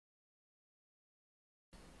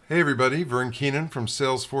Hey everybody, Vern Keenan from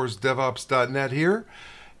Salesforce Devops.net here,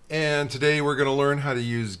 and today we're going to learn how to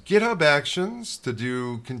use GitHub Actions to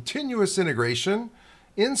do continuous integration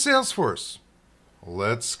in Salesforce.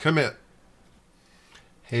 Let's commit.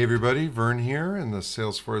 Hey everybody, Vern here in the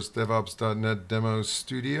Salesforce Devops.net demo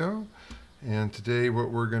studio, and today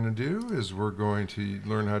what we're going to do is we're going to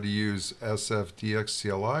learn how to use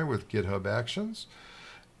SFDX-CLI with GitHub Actions.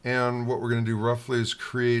 And what we're going to do roughly is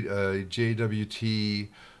create a JWT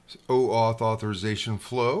OAuth authorization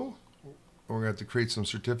flow. We're going to have to create some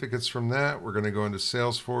certificates from that. We're going to go into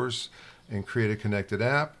Salesforce and create a connected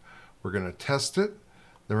app. We're going to test it.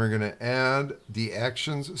 Then we're going to add the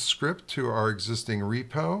actions script to our existing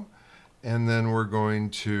repo. And then we're going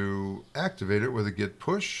to activate it with a git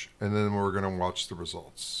push. And then we're going to watch the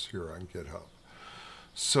results here on GitHub.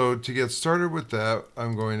 So to get started with that,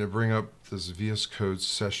 I'm going to bring up this VS Code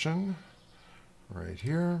session right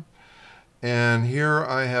here. And here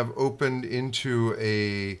I have opened into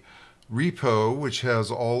a repo which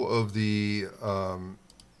has all of the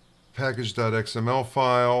package.xml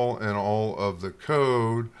file and all of the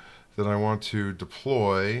code that I want to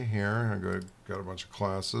deploy here. I've got a bunch of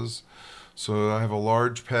classes. So I have a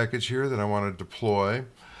large package here that I want to deploy.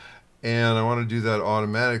 And I want to do that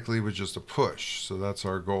automatically with just a push. So that's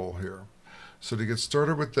our goal here. So to get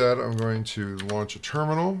started with that, I'm going to launch a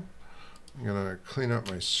terminal. I'm going to clean up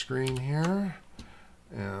my screen here.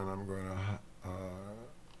 And I'm going to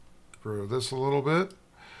grow this a little bit.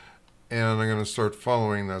 And I'm going to start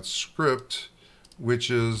following that script, which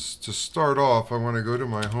is to start off, I want to go to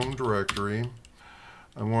my home directory.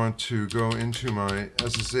 I want to go into my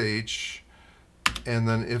SSH. And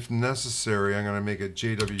then if necessary, I'm going to make a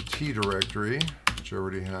JWT directory, which I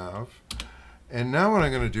already have. And now what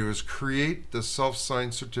I'm going to do is create the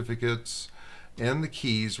self-signed certificates and the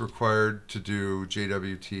keys required to do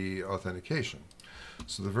JWT authentication.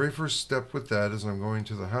 So the very first step with that is I'm going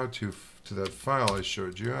to the how-to to that file I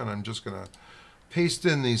showed you, and I'm just going to paste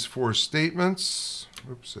in these 4 statements.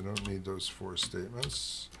 Oops, I don't need those 4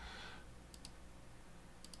 statements.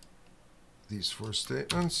 These 4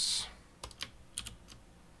 statements.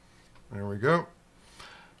 There we go.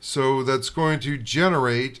 So that's going to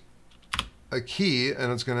generate a key,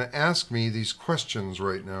 and it's going to ask me these questions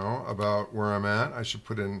right now about where I'm at. I should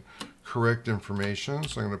put in correct information.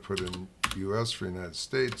 So I'm going to put in US for United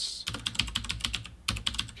States,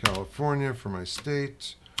 California for my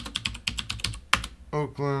state,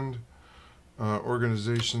 Oakland,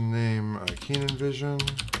 organization name Keenan Vision,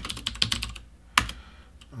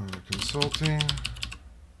 consulting,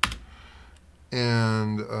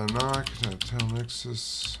 and knock at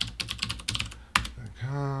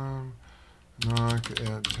telnexus.com, knock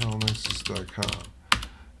at telnexus.com.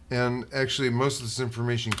 And actually, most of this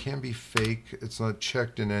information can be fake. It's not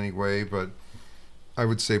checked in any way, but I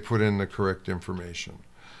would say put in the correct information.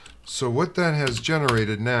 So what that has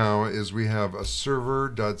generated now is we have a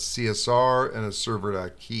server.csr and a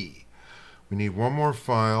server.key. We need one more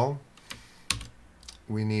file.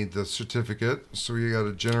 We need the certificate, so we got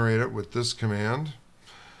to generate it with this command.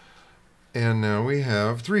 And now we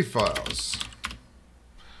have 3 files: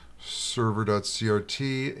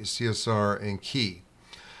 server.crt, CSR, and key.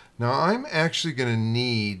 Now I'm actually going to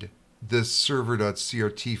need this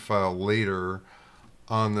server.crt file later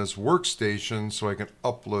on this workstation so I can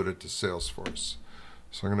upload it to Salesforce.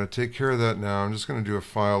 So I'm going to take care of that now. I'm just going to do a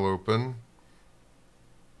file open.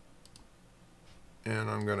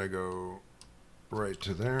 And I'm going to go right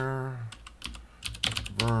to there,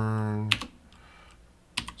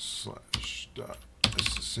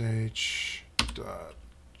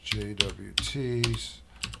 vern/.ssh.jwt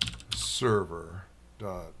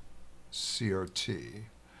server.crt.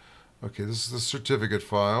 Okay, this is the certificate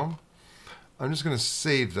file. I'm just going to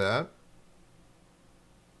save that.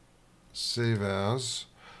 Save as.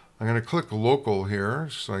 I'm going to click local here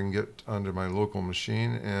so I can get onto my local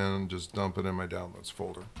machine and just dump it in my downloads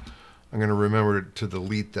folder. I'm going to remember to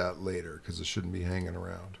delete that later because it shouldn't be hanging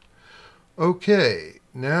around. Okay,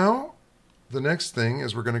 now the next thing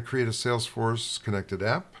is we're going to create a Salesforce connected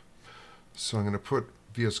app. So I'm going to put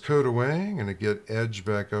VS Code away. I'm going to get Edge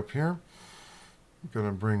back up here. I'm going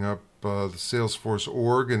to bring up the Salesforce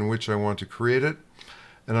org in which I want to create it.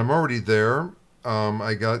 And I'm already there.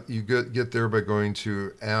 You get there by going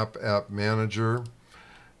to App Manager,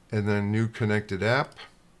 and then New Connected App.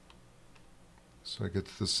 So I get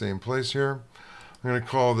to the same place here. I'm going to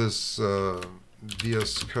call this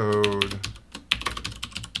VS Code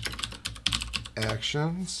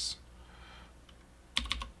Actions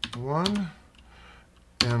 1.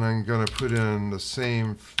 And I'm going to put in the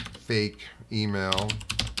same fake email.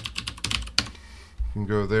 You can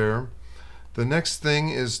go there. The next thing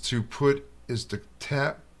is to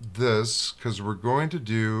tap this, because we're going to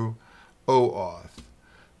do OAuth.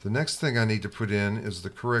 The next thing I need to put in is the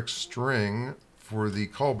correct string for the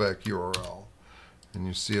callback URL. And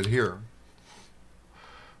you see it here.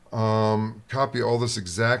 Copy all this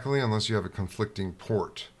exactly unless you have a conflicting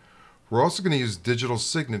port. We're also going to use digital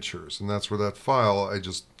signatures, and that's where that file I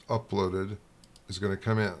just uploaded is going to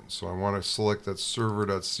come in. So I want to select that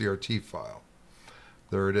server.crt file.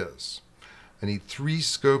 There it is. I need 3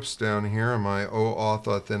 scopes down here in my OAuth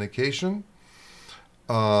authentication.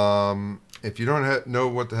 If you don't know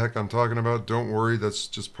what the heck I'm talking about, don't worry, that's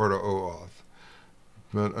just part of OAuth.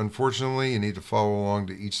 But unfortunately, you need to follow along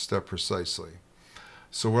to each step precisely.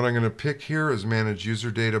 So what I'm going to pick here is manage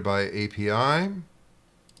user data by API,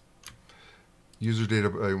 user data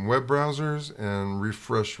by web browsers, and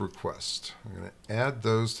refresh request. I'm going to add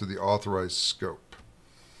those to the authorized scope.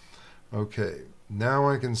 Okay, now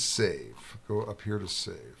I can save. Go up here to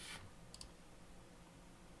save.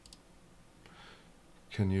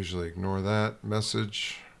 Can usually ignore that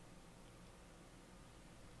message.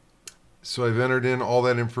 So I've entered in all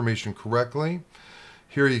that information correctly.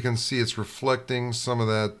 Here you can see it's reflecting some of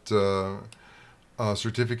that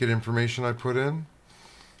certificate information I put in.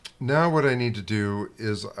 Now what I need to do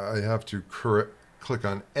is I have to click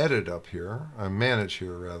on Edit up here, Manage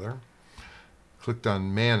here rather. Clicked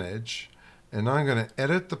on Manage, and I'm going to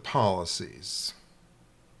edit the policies.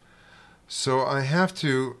 So I have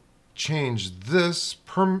to change this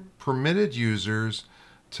permitted users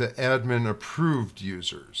to admin approved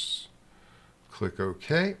users. Click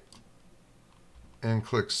OK. And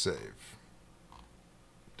click Save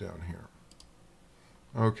down here.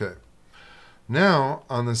 Okay. Now,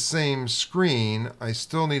 on the same screen, I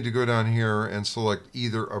still need to go down here and select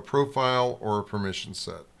either a profile or a permission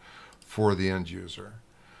set for the end user.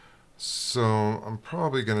 So I'm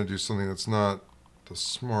probably going to do something that's not the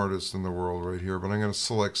smartest in the world right here, but I'm going to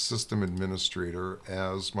select System Administrator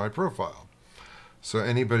as my profile. So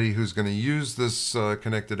anybody who's going to use this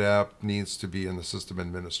connected app needs to be in the System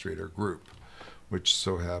Administrator group, which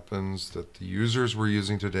so happens that the users we're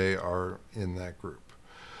using today are in that group.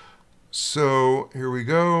 So here we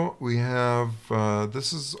go. We have,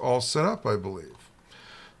 this is all set up, I believe.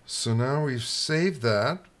 So now we've saved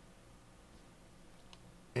that.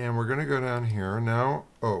 And we're going to go down here. Now,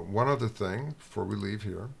 one other thing before we leave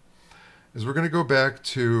here is we're going to go back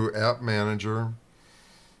to App Manager.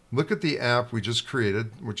 Look at the app we just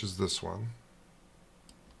created, which is this one.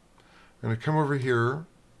 I'm going to come over here,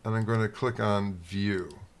 and I'm going to click on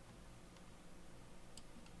View.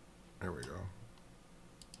 There we go.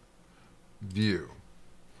 View.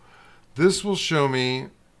 This will show me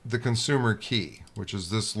the consumer key, which is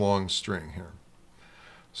this long string here.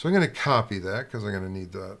 So I'm going to copy that because I'm going to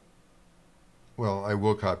need that. Well, I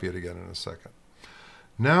will copy it again in a second.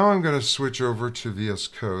 Now I'm going to switch over to VS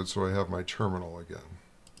Code so I have my terminal again.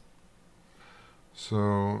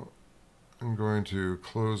 So I'm going to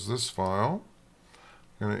close this file.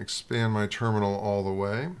 I'm going to expand my terminal all the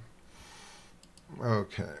way.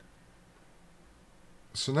 Okay.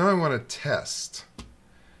 So now I want to test.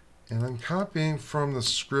 And I'm copying from the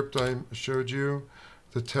script I showed you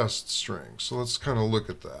the test string. So let's kind of look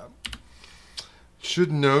at that.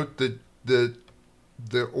 Should note that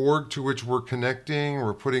the org to which we're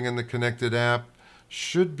putting in the connected app,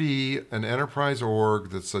 should be an enterprise org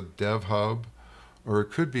that's a dev hub, or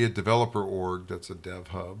it could be a developer org that's a dev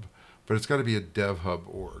hub, but it's got to be a dev hub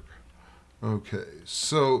org. Okay,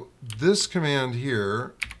 so this command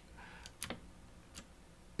here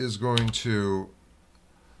is going to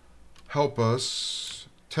help us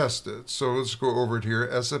test it. So let's go over it here.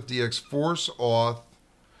 SFDX force auth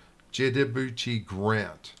JWT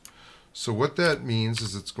grant. So what that means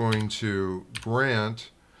is it's going to grant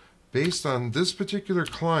based on this particular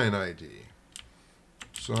client ID.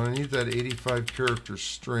 So I need that 85 character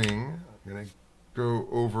string. I'm going to go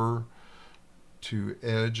over to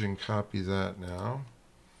Edge and copy that now.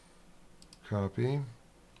 Copy.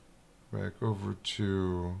 Back over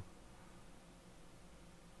to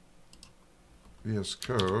VS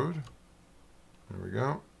Code. There we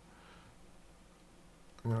go.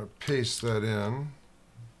 I'm going to paste that in.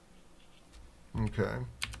 Okay.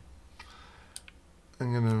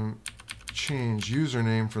 I'm going to change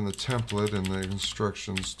username from the template and the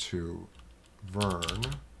instructions to Vern.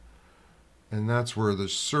 And that's where the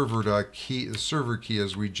server key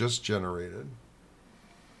is we just generated.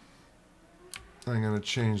 I'm going to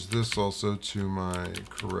change this also to my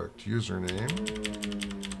correct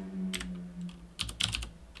username.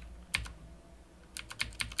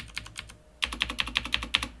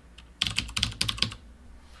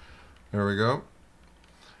 There we go.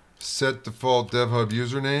 set default DevHub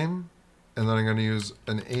username, and then I'm going to use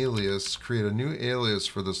an alias, create a new alias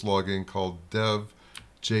for this login called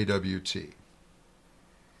devjwt.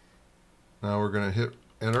 Now we're going to hit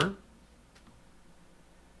enter.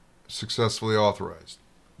 Successfully authorized.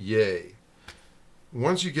 Yay.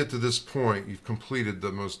 Once you get to this point, you've completed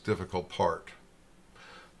the most difficult part.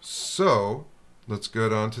 So let's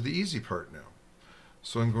get on to the easy part now.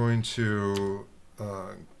 So I'm going to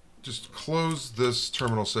just close this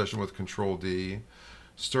terminal session with Control D,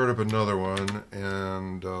 start up another one,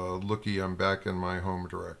 and looky, I'm back in my home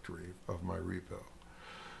directory of my repo.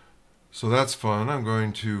 So that's fun. I'm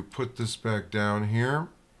going to put this back down here.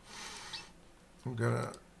 I'm going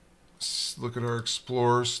to look at our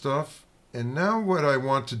Explorer stuff. And now what I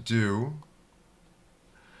want to do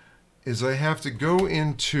is I have to go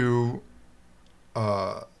into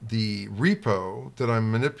the repo that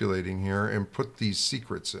I'm manipulating here and put these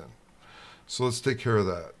secrets in. So let's take care of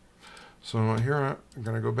that. So here I'm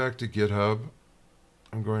going to go back to GitHub.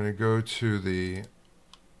 I'm going to go to the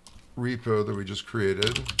repo that we just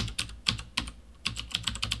created.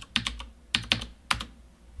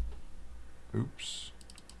 Oops.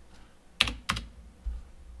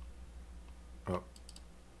 Oh.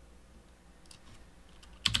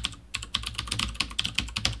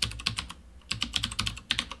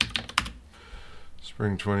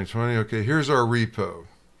 Spring 2020. Okay, here's our repo.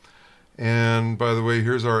 And by the way,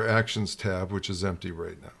 here's our Actions tab, which is empty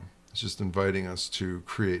right now. It's just inviting us to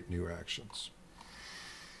create new actions.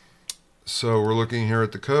 So we're looking here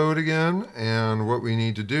at the code again, and what we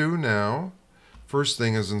need to do now, first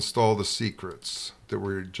thing is install the secrets that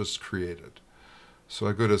we just created. So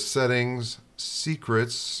I go to Settings,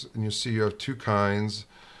 Secrets, and you see you have two kinds,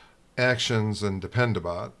 Actions and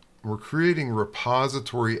Dependabot. We're creating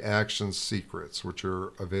repository action secrets, which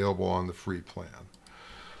are available on the free plan.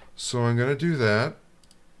 So I'm going to do that.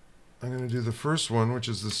 I'm going to do the first one, which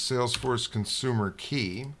is the Salesforce consumer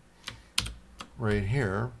key right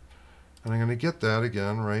here. And I'm going to get that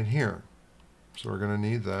again right here. So we're going to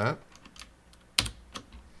need that.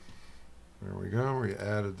 There we go. We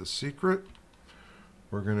added the secret.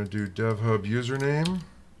 We're going to do DevHub username.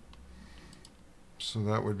 So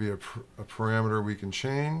that would be a parameter we can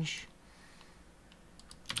change.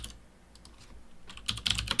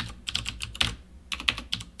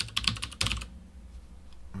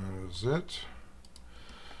 That is it.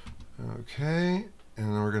 Okay.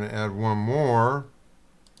 And then we're going to add one more,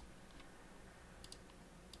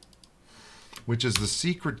 which is the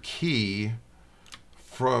secret key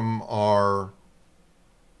from our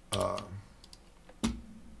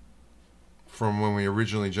from when we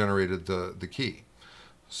originally generated the key.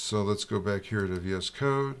 So let's go back here to VS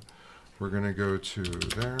Code. We're going to go to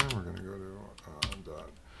there. We're going to go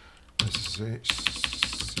to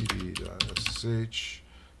cd.sh/jwt.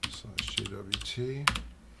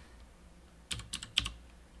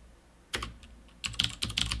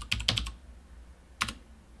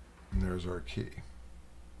 And there's our key.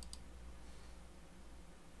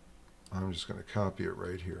 I'm just going to copy it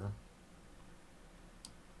right here.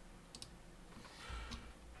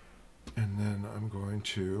 And then I'm going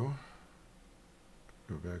to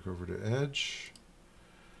go back over to Edge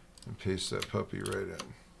and paste that puppy right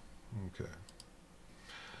in. Okay.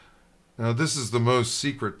 Now this is the most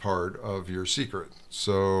secret part of your secret,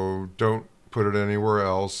 so don't put it anywhere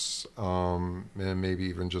else, and maybe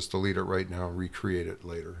even just delete it right now and recreate it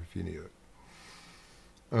later if you need it.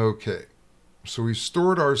 Okay, so we've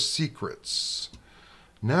stored our secrets.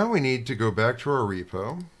 Now we need to go back to our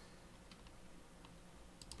repo.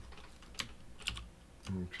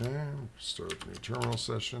 Okay, start a new terminal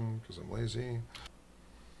session because I'm lazy.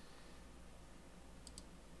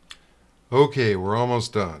 Okay, we're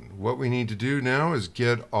almost done. What we need to do now is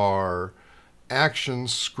get our action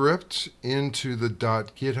script into the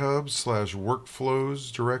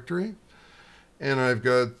 .github/workflows directory. And I've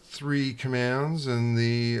got 3 commands in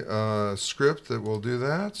the script that will do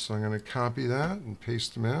that. So I'm going to copy that and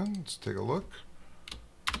paste them in. Let's take a look.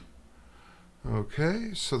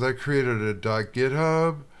 Okay, so that created a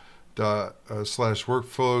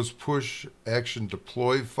 .github/workflows push action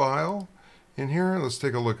deploy file in here. Let's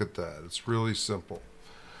take a look at that. It's really simple.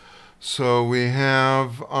 So we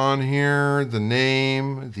have on here the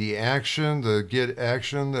name, the action, the git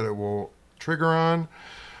action that it will trigger on.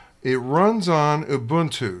 It runs on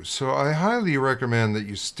Ubuntu, so I highly recommend that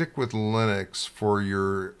you stick with Linux for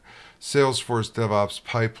your Salesforce DevOps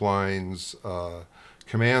pipelines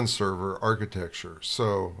command server architecture.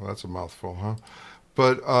 So that's a mouthful, huh?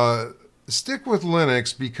 But stick with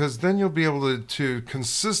Linux because then you'll be able to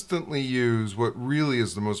consistently use what really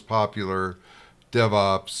is the most popular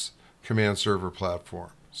DevOps command server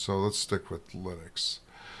platform. So let's stick with Linux.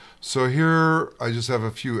 So here I just have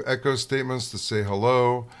a few echo statements to say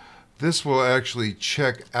hello. This will actually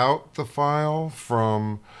check out the file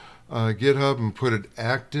from GitHub and put it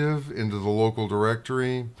active into the local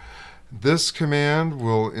directory. This command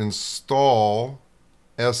will install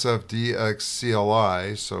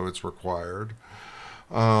SFDX-CLI, so it's required.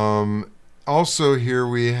 Also here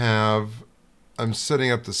we have, I'm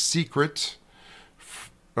setting up the secret.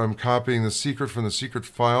 I'm copying the secret from the secret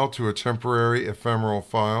file to a temporary ephemeral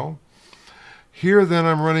file. Here then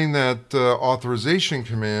I'm running that authorization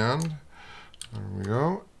command. There we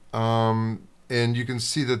go. And you can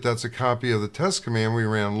see that that's a copy of the test command we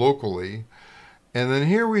ran locally. And then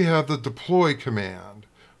here we have the deploy command,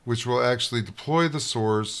 which will actually deploy the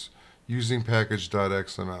source using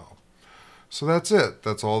package.xml. So that's it.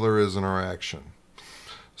 That's all there is in our action.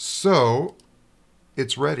 So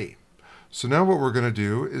it's ready. So now what we're going to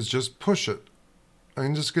do is just push it.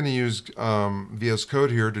 I'm just going to use VS Code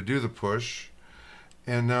here to do the push.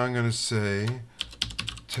 And now I'm going to say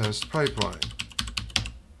test pipeline.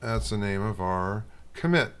 That's the name of our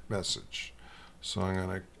commit message. So I'm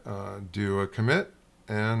going to do a commit.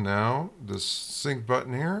 And now this sync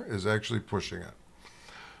button here is actually pushing it.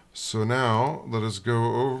 So now let us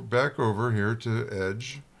go back over here to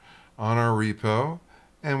Edge on our repo.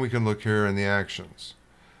 And we can look here in the actions.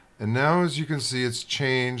 And now, as you can see, it's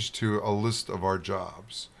changed to a list of our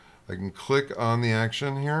jobs. I can click on the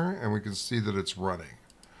action here, and we can see that it's running.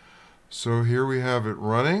 So here we have it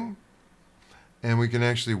running, and we can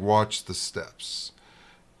actually watch the steps.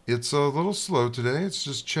 It's a little slow today. It's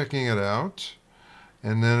just checking it out,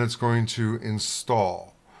 and then it's going to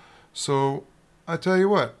install. So I tell you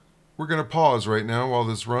what, we're going to pause right now while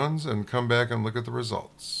this runs and come back and look at the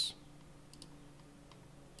results.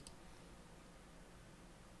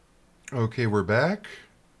 Okay, we're back,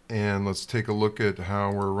 and let's take a look at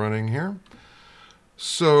how we're running here.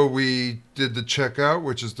 So we did the checkout,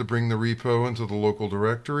 which is to bring the repo into the local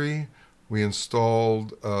directory. We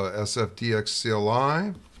installed SFDX-CLI.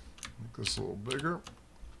 Make this a little bigger.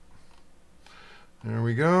 There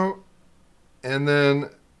we go. And then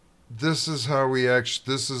this is how we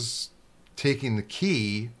actually, this is taking the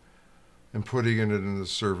key and putting it in the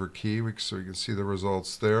server key, so you can see the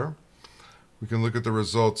results there. We can look at the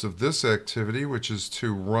results of this activity, which is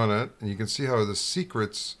to run it. And you can see how the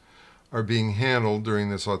secrets are being handled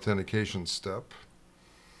during this authentication step.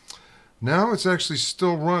 Now it's actually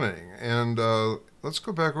still running. And let's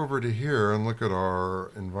go back over to here and look at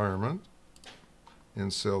our environment in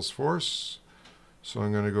Salesforce. So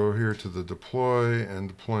I'm going to go here to the deploy and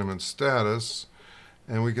deployment status.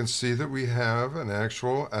 And we can see that we have an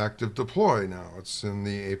actual active deploy now. It's in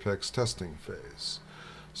the Apex testing phase.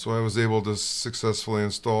 So I was able to successfully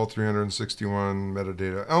install 361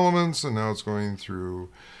 metadata elements, and now it's going through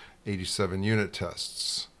 87 unit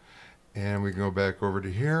tests. And we can go back over to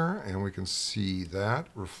here, and we can see that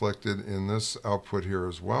reflected in this output here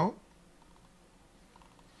as well.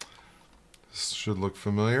 This should look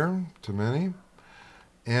familiar to many.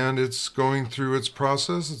 And it's going through its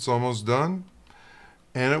process. It's almost done.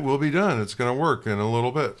 And it will be done. It's going to work in a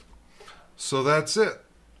little bit. So that's it.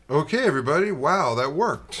 Okay, everybody. Wow, that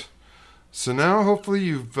worked. So now hopefully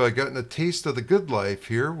you've gotten a taste of the good life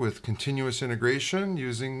here with continuous integration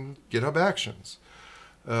using GitHub Actions.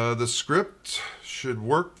 The script should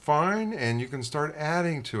work fine, and you can start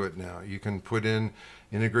adding to it now. You can put in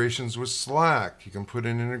integrations with Slack. You can put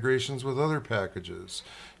in integrations with other packages.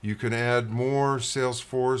 You can add more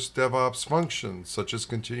Salesforce DevOps functions, such as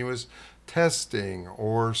continuous testing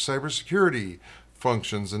or cybersecurity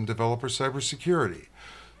functions in developer cybersecurity.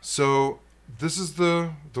 So this is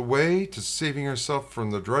the way to saving yourself from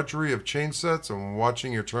the drudgery of chain sets and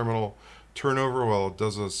watching your terminal turn over while it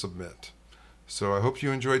does a submit. So I hope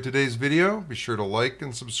you enjoyed today's video. Be sure to like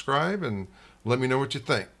and subscribe and let me know what you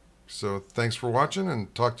think. So thanks for watching,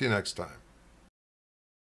 and talk to you next time.